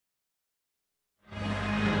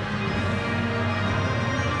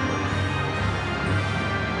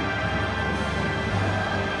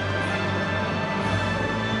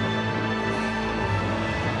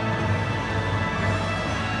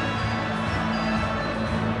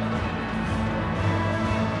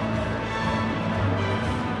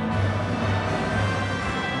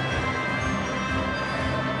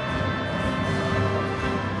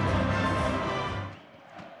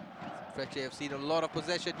Sanfrecce have seen a lot of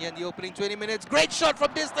possession here in the opening 20 minutes. Great shot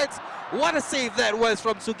from distance. What a save that was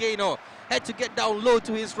from Sugeno. Had to get down low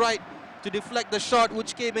to his right to deflect the shot,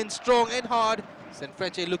 which came in strong and hard.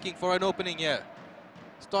 Sanfrecce looking for an opening here.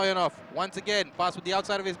 Stoyanov once again, pass with the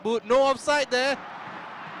outside of his boot. No offside there.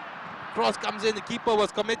 Cross comes in, the keeper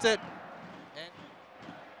was committed. And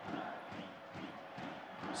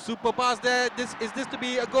super pass there. Is this to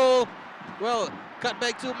be a goal? Well, cut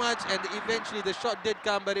back too much, and eventually the shot did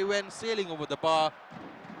come, but it went sailing over the bar.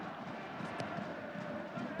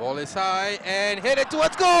 Ball is high and headed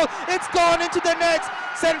towards goal. It's gone into the net.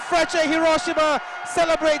 Sanfrecce Hiroshima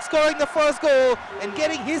celebrates scoring the first goal and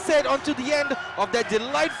getting his head onto the end of that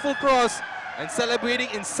delightful cross and celebrating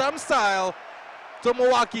in some style.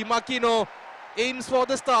 Tomoaki Makino aims for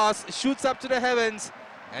the stars, shoots up to the heavens,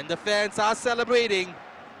 and the fans are celebrating.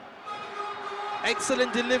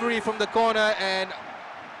 Excellent delivery from the corner, and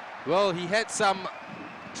well, he had some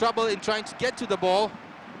trouble in trying to get to the ball.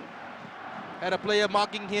 Had a player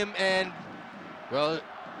marking him, and well,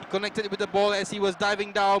 he connected with the ball as he was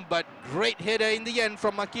diving down, but great header in the end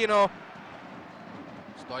from Makino.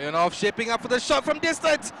 Stoyanov shaping up for the shot from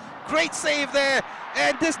distance. Great save there,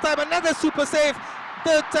 and this time another super save.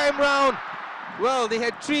 Third time round. Well, they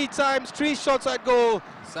had three shots at goal.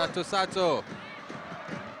 Sato.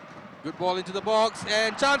 Good ball into the box,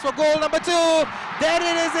 and chance for goal number 2. There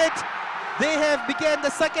it is it. They have begun the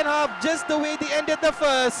second half just the way they ended the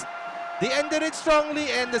first. They ended it strongly,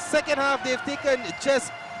 and the second half they've taken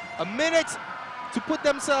just a minute to put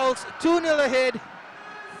themselves 2-0 ahead.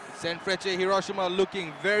 Sanfrecce Hiroshima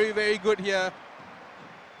looking very, very good here.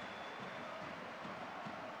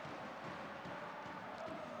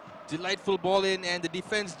 Delightful ball in, and the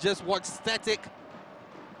defense just watched static.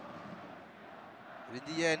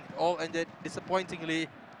 In the end, all ended disappointingly.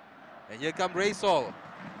 And here come Reysol.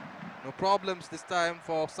 No problems this time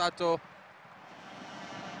for Sato.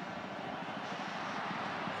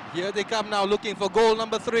 Here they come now looking for goal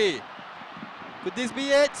number 3. Could this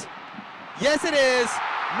be it? Yes, it is.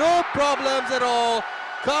 No problems at all.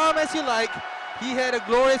 Calm as you like. He had a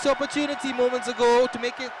glorious opportunity moments ago to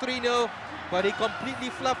make it 3-0, but he completely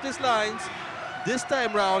fluffed his lines. This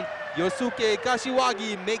time round, Yosuke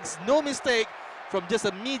Kashiwagi makes no mistake from just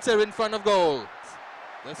a meter in front of goal.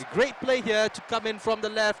 That's a great play here to come in from the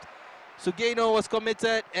left. Sugeno was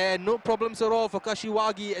committed, and no problems at all for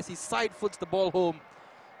Kashiwagi as he side foots the ball home.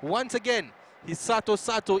 Once again, is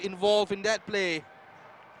Sato involved in that play.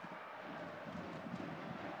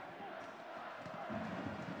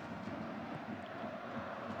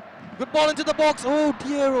 Good ball into the box. Oh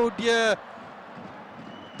dear, oh dear.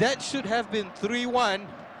 That should have been 3-1.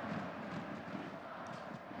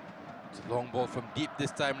 It's a long ball from deep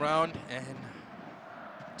this time round, and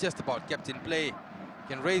just about kept in play.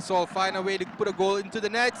 Can Reysol find a way to put a goal into the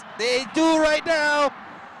net? They do right now.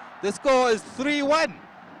 The score is 3-1.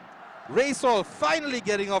 Reysol finally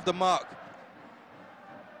getting off the mark.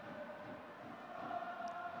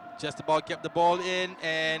 Just about kept the ball in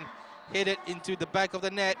and hit it into the back of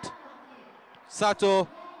the net. Sato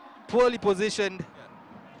poorly positioned.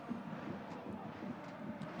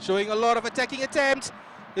 Showing a lot of attacking attempts.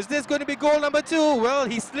 Is this going to be goal number 2? Well,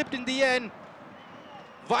 he slipped in the end.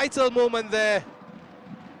 Vital moment there.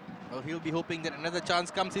 Well, he'll be hoping that another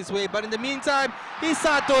chance comes his way, but in the meantime, he's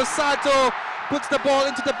Sato. Sato puts the ball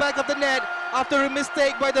into the back of the net after a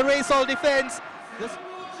mistake by the Reysol defense. Just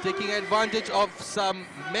taking advantage of some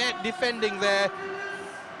mad defending there.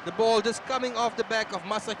 The ball just coming off the back of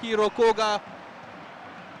Masahiro Koga.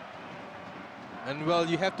 And well,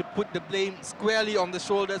 you have to put the blame squarely on the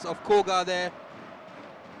shoulders of Koga there.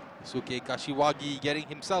 Suke Kashiwagi getting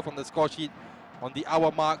himself on the score sheet on the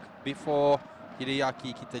hour mark before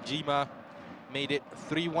Hideaki Kitajima made it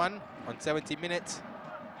 3-1 on 70 minutes.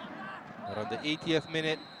 But on the 80th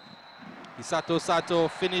minute, Hisato Sato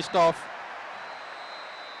finished off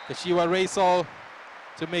Kashiwa Reysol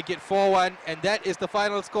to make it 4-1, and that is the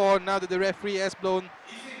final score now that the referee has blown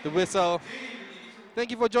the whistle.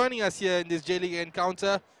 Thank you for joining us here in this J-League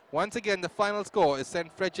encounter. Once again, the final score is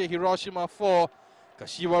Sanfrecce Hiroshima 4,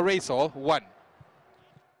 Kashiwa Reysol 1.